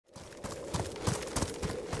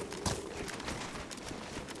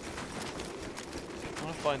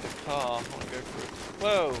find a car. I want to go for it.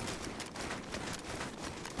 Whoa!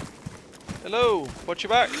 Hello! Watch your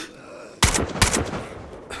back!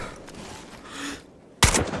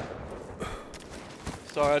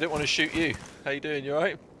 Sorry, I didn't want to shoot you. How you doing? You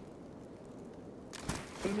alright?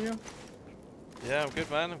 Yeah, I'm good,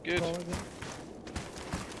 man. I'm good.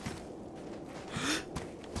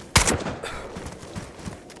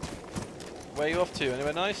 Where are you off to?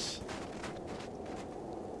 Anywhere nice?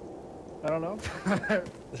 I don't know.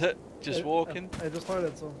 Just walking? I just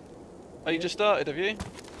started, so... Oh, you just started, have you?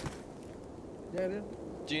 Yeah, I did.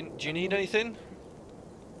 Do you need anything?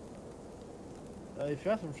 If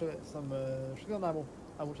you have some shotgun ammo,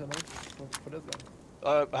 I would say no for this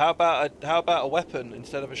gun. How about a weapon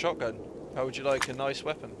instead of a shotgun? How would you like a nice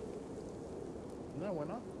weapon? No, why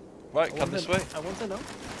not? Right, come this way. I won't say no.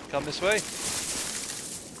 Come this way.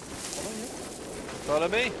 Follow you. Follow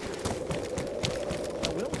me. I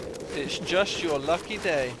will. It's just your lucky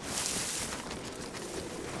day.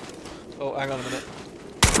 Oh, hang on a minute.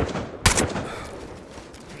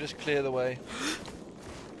 Just clear the way.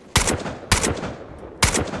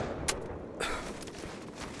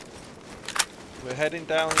 We're heading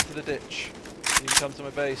down into the ditch. You can come to my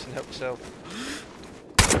base and help yourself.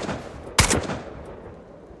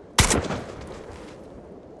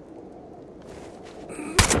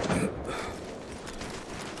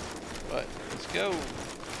 Right, let's go.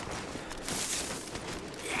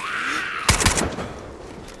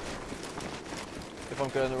 If I'm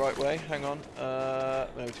going the right way, hang on.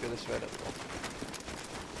 Maybe to go this way a little more.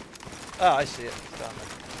 Ah, I see it. It's down there.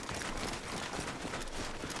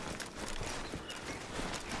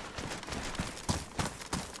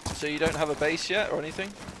 So you don't have a base yet or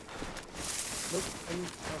anything? Nope.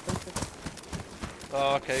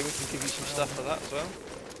 Oh, okay. We can give you some stuff for that as well.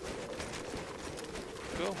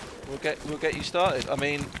 Cool. We'll get you started. I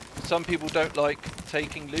mean, some people don't like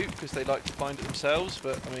taking loot because they like to find it themselves.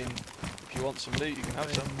 But I mean, if you want some loot, you can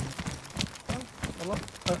have some.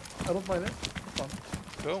 I don't mind it. It's fun.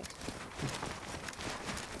 Cool.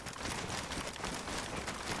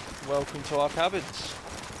 Welcome to our cabins.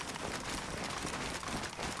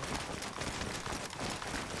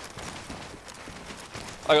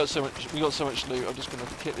 We got so much loot, I'm just gonna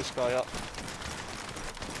kit this guy up.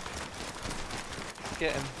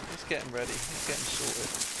 Let's get him ready, let's get him sorted.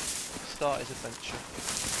 Start his adventure.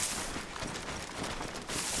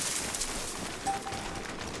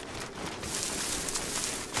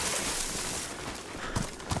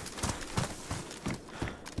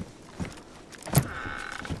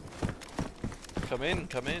 Come in,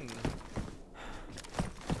 come in.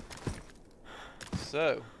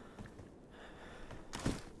 So.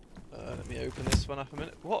 Let me open this one up a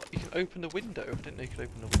minute. What? You can open the window? I didn't know you could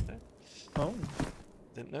open the window. Oh.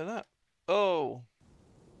 Didn't know that. Oh.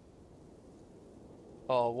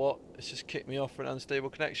 Oh, what? It's just kicked me off for an unstable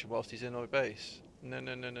connection whilst he's in my base. No.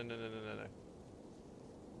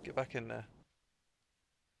 Get back in there.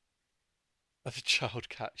 That's a child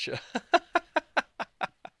catcher.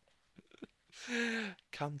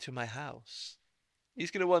 Come to my house.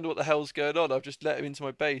 He's going to wonder what the hell's going on. I've just let him into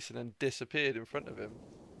my base and then disappeared in front of him.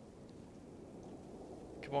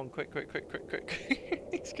 Come on, quick.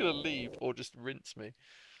 He's gonna leave or just rinse me.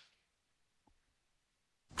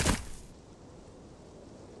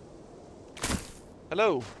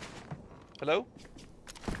 Hello? Hello?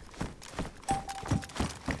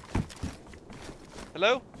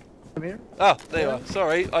 Hello? I'm here. Ah, there you are.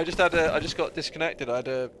 Sorry, I just got disconnected. I had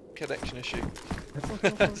a connection issue.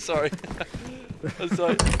 Sorry. I'm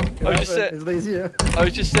sorry. I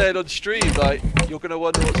was just saying on stream, like, you're gonna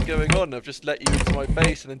wonder what's going on. I've just let you into my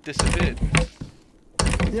base and then disappeared.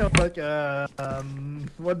 Yeah, like,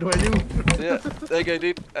 what do I do? Yeah, there you go,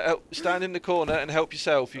 dude. Stand in the corner and help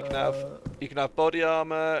yourself. You can have body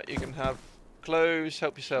armor. You can have clothes.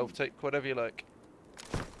 Help yourself. Take whatever you like.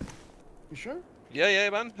 You sure? Yeah,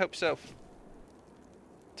 man. Help yourself.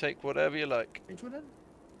 Take whatever you like.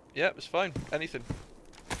 Yeah, it's fine. Anything.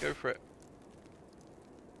 Go for it.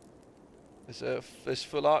 There's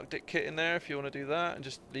full Arctic kit in there if you want to do that, and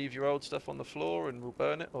just leave your old stuff on the floor and we'll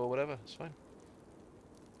burn it or whatever. It's fine.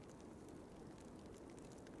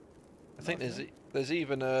 I think there's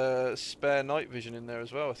even a spare night vision in there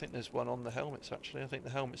as well. I think there's one on the helmets actually. I think the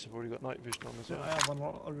helmets have already got night vision on as well. I have one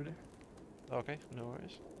already. Okay, no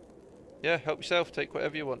worries. Yeah, help yourself. Take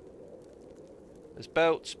whatever you want. There's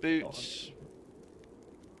belts, boots,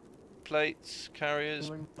 plates,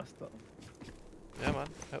 carriers. Yeah, man.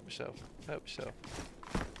 Help yourself. Help yourself.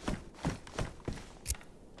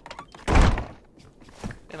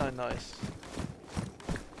 Ain't I nice?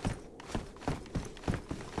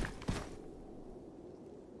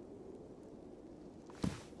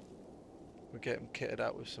 get him kitted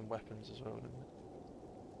out with some weapons as well, don't we?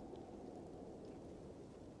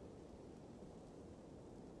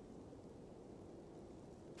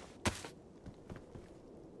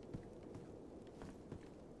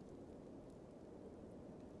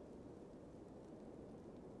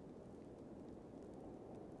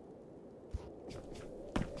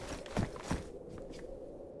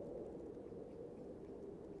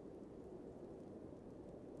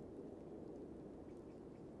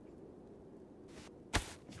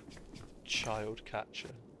 Child catcher.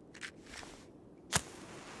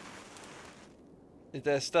 Is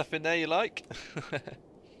there stuff in there you like? I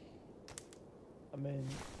mean,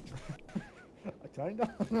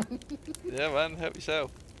 kinda. Yeah, man, help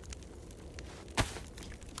yourself.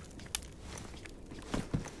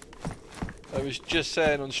 I was just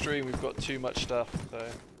saying on stream we've got too much stuff, so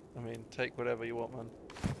I mean, take whatever you want, man.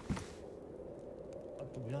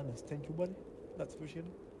 To be honest, thank you, buddy. That's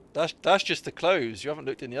appreciated. That's just the clothes. You haven't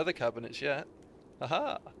looked in the other cabinets yet.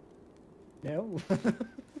 Aha. No.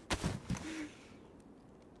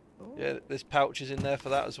 Oh. Yeah, there's pouches in there for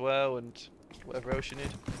that as well, and whatever else you need.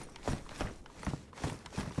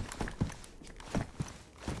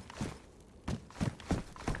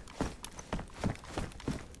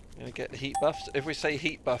 Gonna get the heat buffs. If we say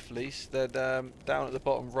heat buff, Lise, then down at the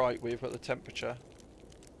bottom right we've got the temperature.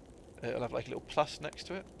 It'll have like a little plus next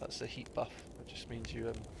to it. That's the heat buff. That just means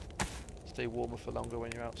you stay warmer for longer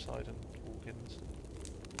when you're outside and walking and stuff.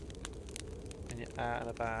 And you're out and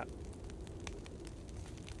about.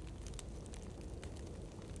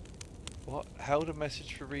 What? Held a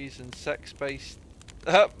message for reason. Sex-based.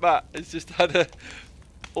 Matt, it's just had a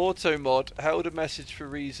auto mod. Held a message for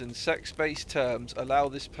reason. Sex-based terms. Allow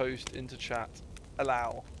this post into chat.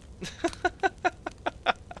 Allow.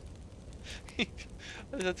 I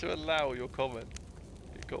just had to allow your comment.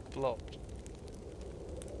 It got blocked.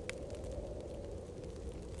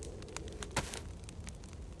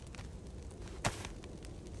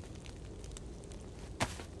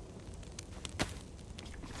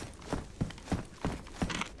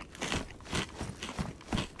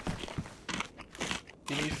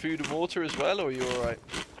 Do you need food and water as well, or are you alright?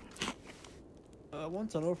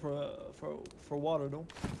 Want to know for water though.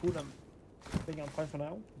 Food, I think I'm fine for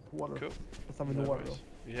now. Water. Cool. Let's have the water though.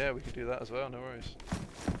 Yeah, we could do that as well, no worries.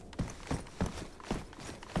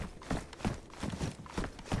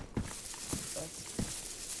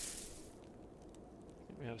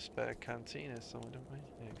 We have a spare canteen here somewhere, don't we?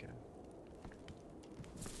 There you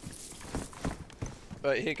go.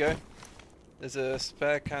 Right, here you go. There's a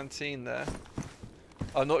spare canteen there.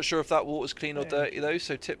 I'm not sure if that water's clean or dirty though,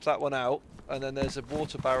 so tip that one out. And then there's a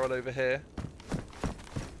water barrel over here.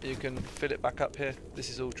 You can fill it back up here. This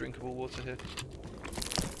is all drinkable water here.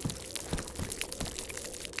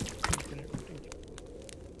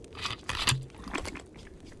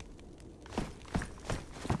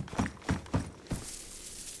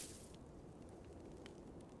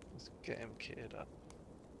 Let's get him kitted up.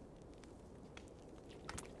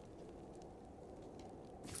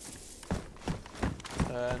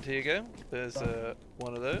 And here you go. There's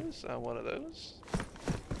one of those and one of those.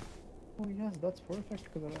 Oh yes, that's perfect.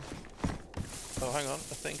 Oh, hang on. I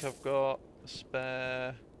think I've got a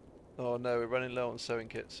spare. Oh no, we're running low on sewing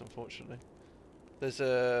kits, unfortunately. There's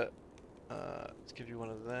a. Let's give you one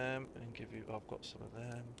of them and give you. Oh, I've got some of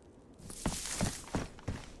them.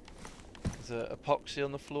 There's a epoxy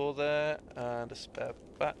on the floor there and a spare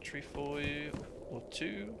battery for you, or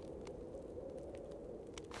two.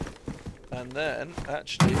 And then,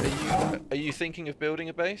 actually, are you thinking of building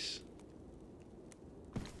a base?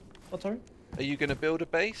 What, sorry? Are you going to build a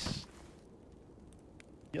base?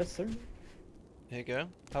 Yes, sir. Here you go.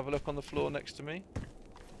 Have a look on the floor next to me.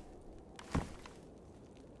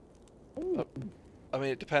 Oh, I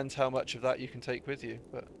mean, it depends how much of that you can take with you,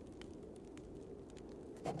 but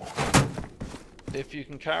if you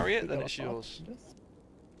can carry it, then it's yours.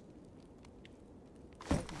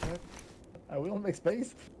 I will make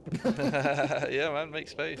space. Yeah, man, make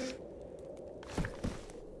space.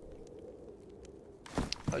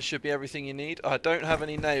 That should be everything you need. I don't have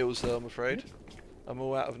any nails though, I'm afraid. I'm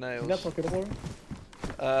all out of nails. That's okay, don't worry.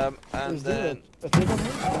 And is then... there a trader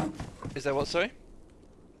here? Is there what, sorry?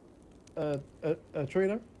 A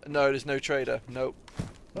trader? No, there's no trader. Nope.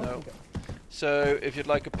 Oh, no. okay. So, if you'd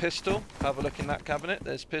like a pistol, have a look in that cabinet.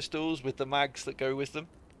 There's pistols with the mags that go with them.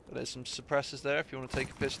 There's some suppressors there if you want to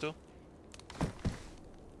take a pistol.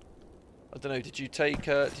 I don't know. Did you take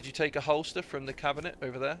a holster from the cabinet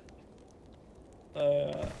over there?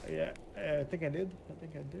 Yeah, I think I did.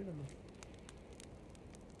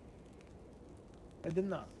 I did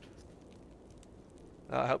not.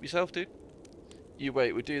 Help yourself, dude. You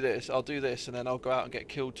wait, we'll do this, I'll do this, and then I'll go out and get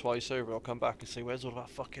killed twice over. I'll come back and say, where's all of our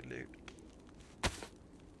fucking loot?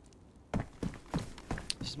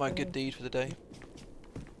 This is my good deed for the day.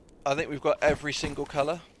 I think we've got every single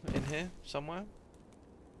colour in here somewhere.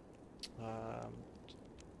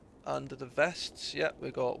 Under the vests, yeah,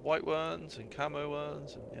 we've got white ones and camo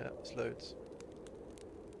ones, and yeah, there's loads.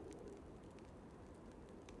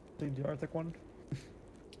 Take the Arctic one.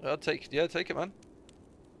 I'll take, yeah, take it, man.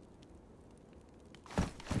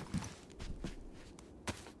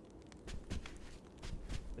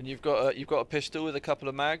 And you've got a pistol with a couple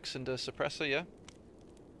of mags and a suppressor, yeah?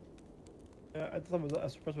 Yeah, I thought it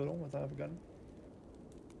was a suppressor on, but I have a gun.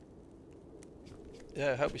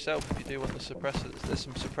 Yeah, help yourself if you do want the suppressors. There's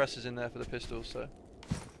some suppressors in there for the pistols, so.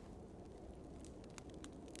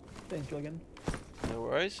 Thank you again. No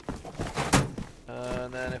worries.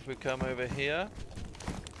 And then if we come over here,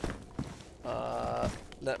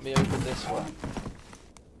 let me open this one.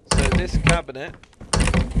 So this cabinet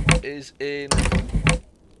is in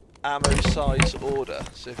ammo size order.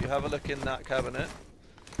 So if you have a look in that cabinet,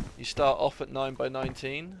 you start off at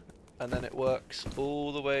 9x19, and then it works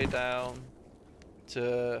all the way down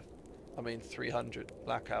to, I mean, 300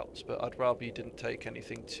 blackouts. But I'd rather you didn't take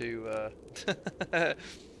anything too.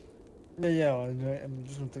 Yeah, I'm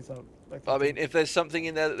just gonna take some. Like, I mean, if there's something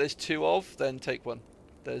in there that there's two of, then take one.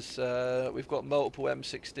 There's we've got multiple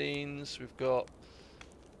M16s. We've got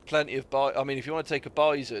plenty of I mean, if you want to take a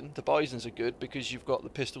Bison, the Bisons are good because you've got the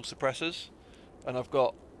pistol suppressors, and I've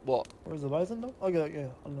got what? Where's the Bison though? Oh yeah.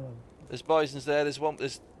 There's Bisons there. There's one.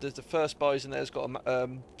 There's the first Bison there's got a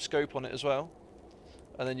scope on it as well,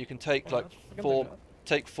 and then you can take like four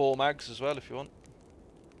mags as well if you want.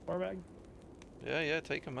 4 mag. Yeah,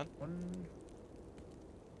 take them, man. One.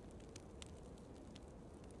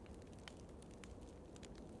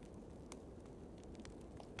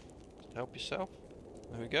 Help yourself.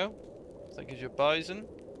 There we go. So that gives you a Bison.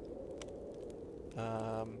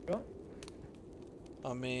 I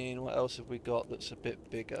mean, what else have we got that's a bit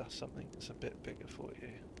bigger? Something that's a bit bigger for you.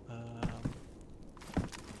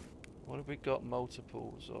 What have we got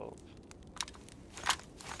multiples of?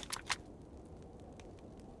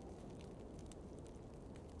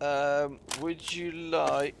 Would you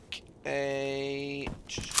like a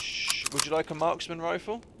marksman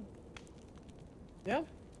rifle? Yeah.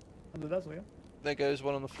 I'll do that, so yeah. There goes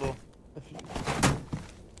one on the floor.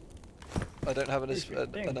 I don't have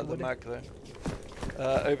another mag though.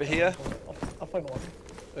 Over here. I'll find one.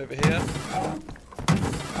 Over here.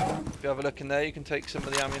 If you have a look in there, you can take some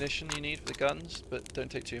of the ammunition you need for the guns, but don't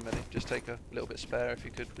take too many. Just take a little bit spare if you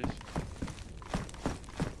could, please.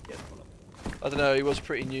 I don't know, he was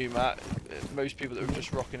pretty new, Matt. Most people that were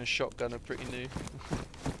just rocking a shotgun are pretty new.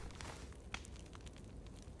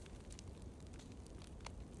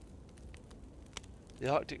 The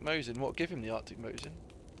Arctic Mosin? What? Give him the Arctic Mosin?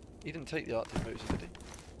 He didn't take the Arctic Mosin, did he?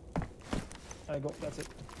 That's it.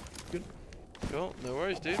 Good. Cool, no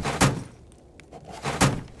worries, dude. I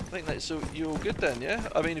think that's you're all good then, yeah?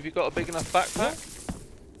 I mean, have you got a big enough backpack?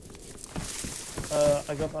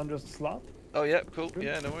 I got under the slot. Oh, yeah, cool. Good.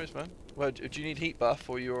 Yeah, no worries, man. Well, do you need heat buff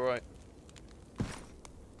or are you alright?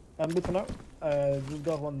 I'm good for now. Just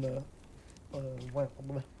got one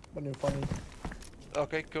when you're funny.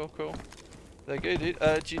 Okay, cool. There you go, dude.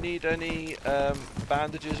 Do you need any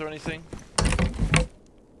bandages or anything?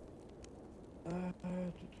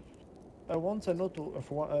 I want to know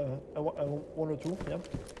for one or two, yeah.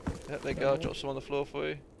 Yeah, there you go. I'll drop some on the floor for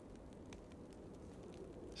you.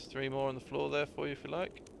 There's 3 more on the floor there for you if you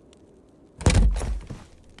like.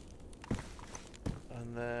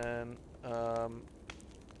 And then,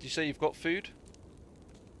 do you say you've got food?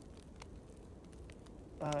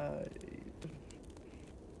 I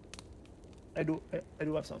do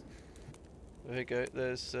have some. There you go.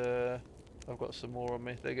 There's I've got some more on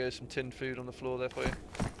me. There goes some tinned food on the floor there for you.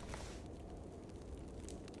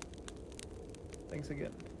 Thanks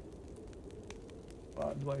again.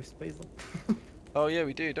 Do I space them? Oh yeah,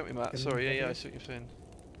 we do, don't we, Matt? Sorry, yeah, I see what you're saying.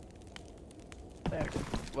 There.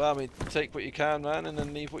 Well, I mean, take what you can, man, and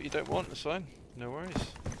then leave what you don't want. That's fine. No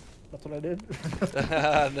worries. That's what I did.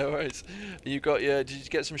 No worries. You got your? Did you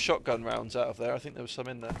get some shotgun rounds out of there? I think there was some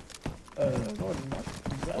in there. No, I did not.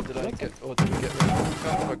 Or did we get rid of them? I can't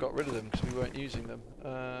remember if I got rid of them because we weren't using them.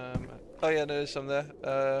 Oh yeah, no, there's some there.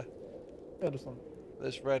 Yeah, there's some.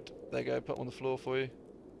 There's red. There you go. Put them on the floor for you.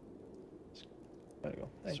 There you go.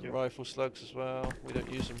 Thank you. Some rifle slugs as well. We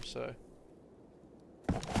don't use them, so.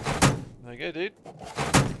 There you go, dude. I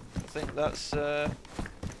think that's.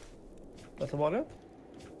 That's about it.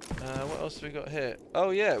 What else have we got here?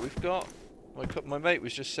 Oh yeah, we've got. My mate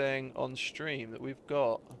was just saying on stream that we've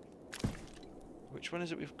got Which one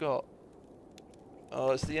is it we've got?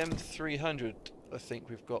 Oh, it's the M300. I think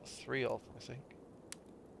we've got 3 of. I think.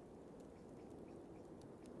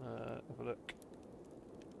 Have a look.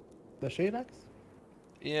 The shade axe?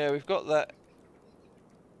 Yeah, we've got that.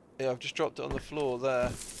 Yeah, I've just dropped it on the floor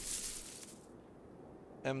there.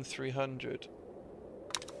 M300.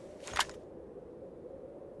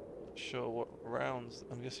 Sure what rounds.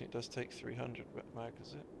 I'm guessing it does take 300 mag,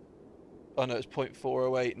 is it? Oh no, it's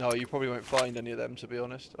 .408. No, you probably won't find any of them, to be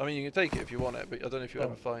honest. I mean, you can take it if you want it, but I don't know if you'll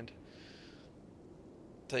ever find.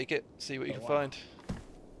 Take it, see what you can find.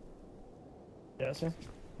 Yeah, sir.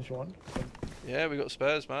 If you want. Yeah, we got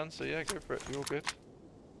spares, man. So yeah, go for it. You're all good.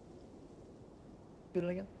 Good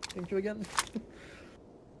again. Thank you again.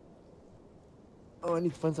 Oh, I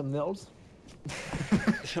need to find some nails.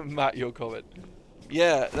 Matt, your comment.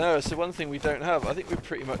 Yeah, no, so one thing we don't have, I think we're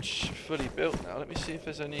pretty much fully built now. Let me see if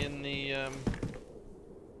there's any in the, I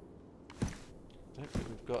don't think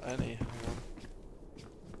we've got any. Hang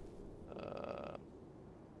on.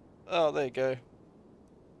 Oh, there you go.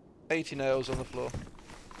 80 nails on the floor.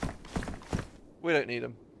 We don't need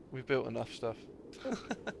them. We've built enough stuff.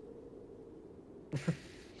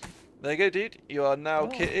 There you go, dude. You are now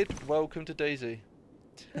kitted. Welcome to Dayz.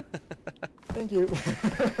 Thank you.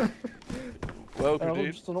 Welcome,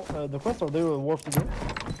 dude. Just to know, the quests, are they worth to do?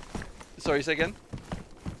 Sorry, say again?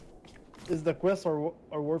 Is the quests are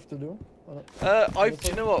worth to do? Do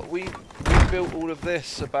you know what? We built all of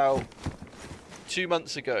this about 2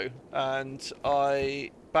 months ago, and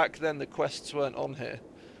back then the quests weren't on here,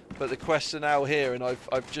 but the quests are now here, and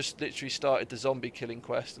I've just literally started the zombie killing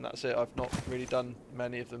quest, and that's it. I've not really done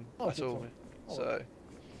many of them at all. So.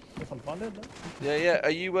 Yeah. Are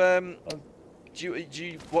you do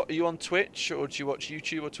you what are you on Twitch, or do you watch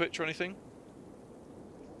YouTube or Twitch or anything?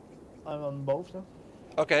 I'm on both. Yeah.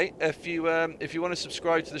 Okay, if you want to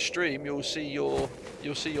subscribe to the stream, you'll see your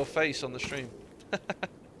face on the stream.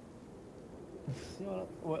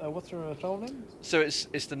 What's your channel name? So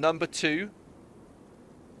it's the number 2,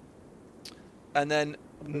 and then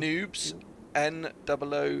noobs,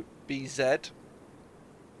 NOOBZ.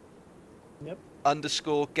 Yep.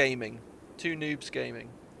 _ gaming. 2 noobs gaming.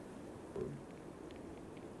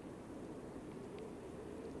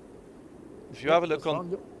 If you have a look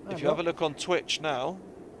on Twitch now,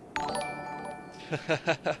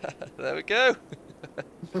 there we go.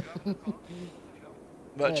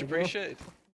 Much appreciated.